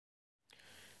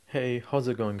Hey, how's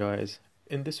it going, guys?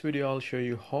 In this video, I'll show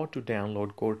you how to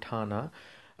download Cortana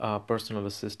personal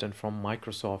assistant from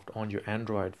Microsoft on your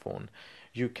Android phone.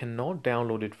 You cannot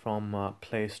download it from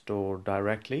Play Store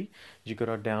directly. You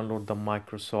gotta download the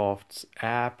Microsoft's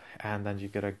app, and then you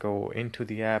gotta go into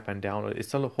the app and download.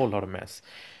 It's a whole lot of mess.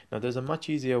 Now, there's a much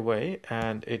easier way,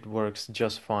 and it works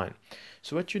just fine.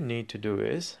 So what you need to do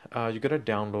is you gotta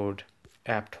download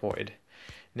APTOID.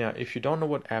 Now, if you don't know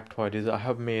what APTOID is, I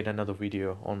have made another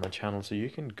video on my channel, so you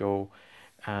can go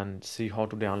and see how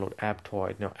to download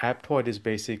APTOID. Now, APTOID is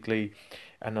basically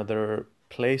another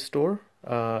Play Store,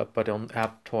 but on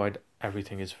APTOID,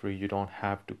 everything is free. You don't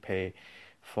have to pay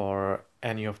for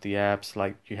any of the apps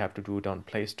like you have to do it on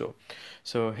Play Store.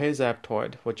 So here's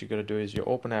APTOID. What you gotta do is you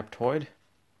open APTOID,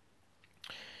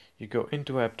 you go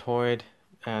into APTOID,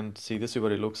 and see, this is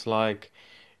what it looks like.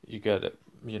 You get a,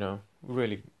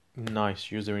 really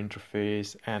nice user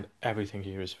interface, and everything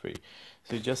here is free.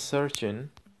 So you just search in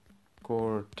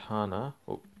Cortana.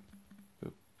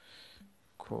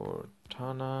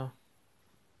 Cortana.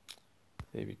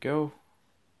 There we go.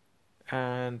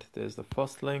 And there's the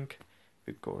first link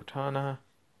with Cortana,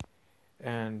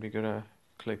 and we're gonna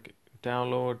click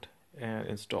download and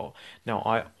install. Now,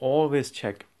 I always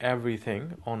check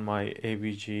everything on my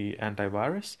AVG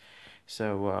antivirus.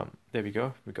 So there we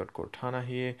go. We got Cortana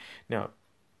here. Now,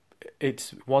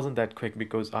 it wasn't that quick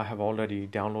because I have already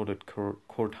downloaded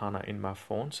Cortana in my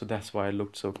phone, so that's why it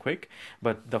looked so quick.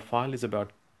 But the file is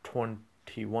about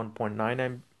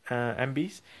 21.9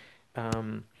 MBs.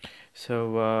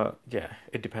 Yeah,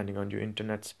 it depending on your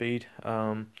internet speed.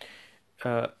 And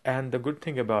the good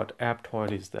thing about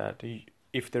APTOID is that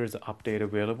if there is an update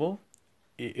available,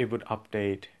 it would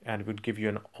update and would give you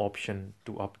an option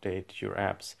to update your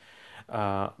apps,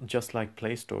 just like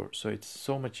Play Store. So it's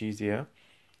so much easier.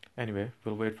 Anyway,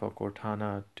 we'll wait for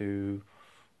Cortana to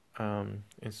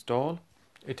install.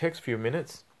 It takes a few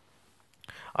minutes.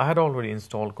 I had already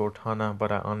installed Cortana,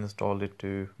 but I uninstalled it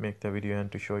to make the video and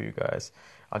to show you guys.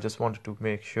 I just wanted to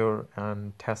make sure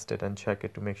and test it and check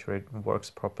it to make sure it works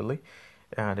properly,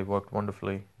 and it worked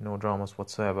wonderfully. No dramas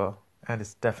whatsoever, and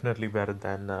it's definitely better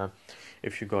than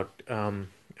if you got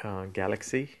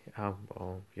Galaxy,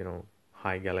 or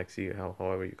High Galaxy,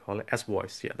 however you call it,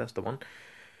 S-Voice. Yeah, that's the one.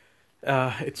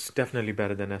 It's definitely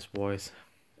better than S-Voice.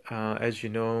 As you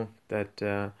know that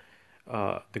the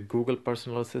Google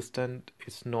personal assistant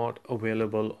is not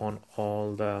available on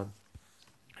all the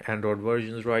Android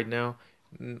versions right now,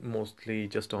 mostly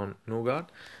just on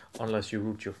Nougat. Unless you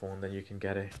root your phone, then you can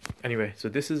get it. Anyway, so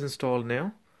this is installed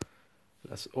now.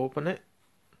 Let's open it,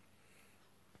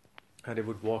 and it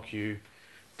would walk you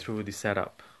through the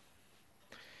setup.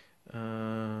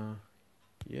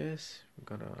 Yes, I'm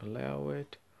gonna allow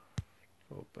it.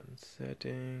 Open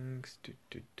settings.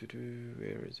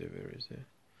 Where is it?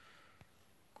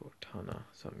 Cortana.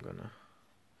 So I'm gonna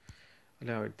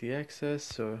allow it the access.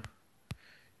 So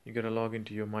you gotta log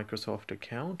into your Microsoft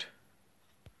account.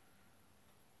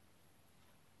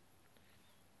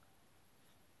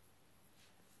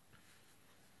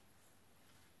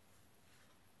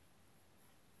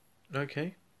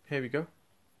 Okay, here we go.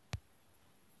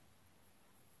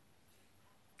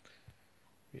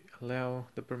 We allow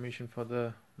the permission for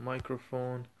the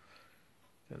microphone,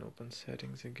 then open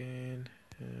settings again.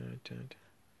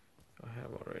 I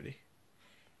have already.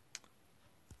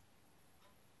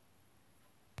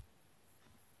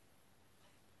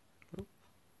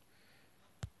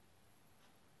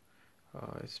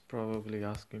 It's probably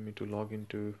asking me to log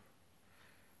into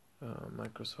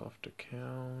Microsoft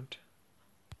account.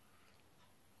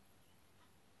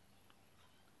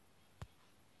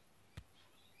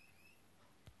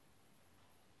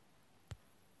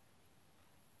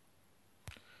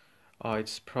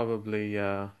 It's probably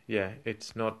yeah,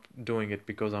 it's not doing it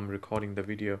because I'm recording the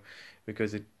video,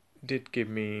 because it did give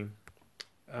me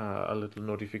a little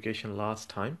notification last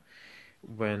time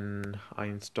when I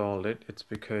installed it. It's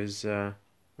because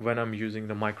when I'm using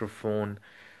the microphone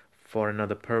for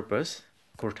another purpose,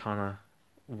 Cortana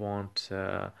won't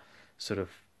sort of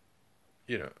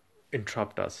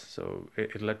interrupt us, so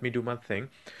it let me do my thing.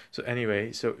 So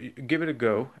anyway, so give it a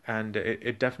go, and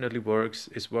it definitely works.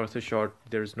 It's worth a shot.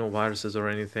 There's no viruses or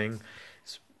anything.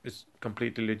 It's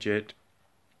completely legit.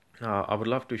 I would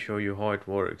love to show you how it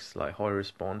works, like how it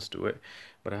responds to it,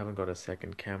 but I haven't got a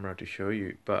second camera to show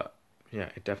you. But yeah,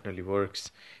 it definitely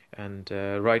works. And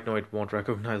right now it won't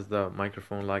recognize the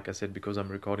microphone, like I said, because I'm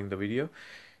recording the video.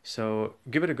 So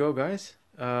give it a go, guys.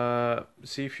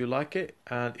 See if you like it,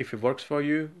 and if it works for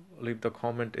you, leave the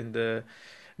comment in the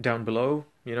down below,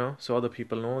 so other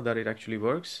people know that it actually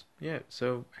works. Yeah,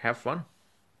 so have fun.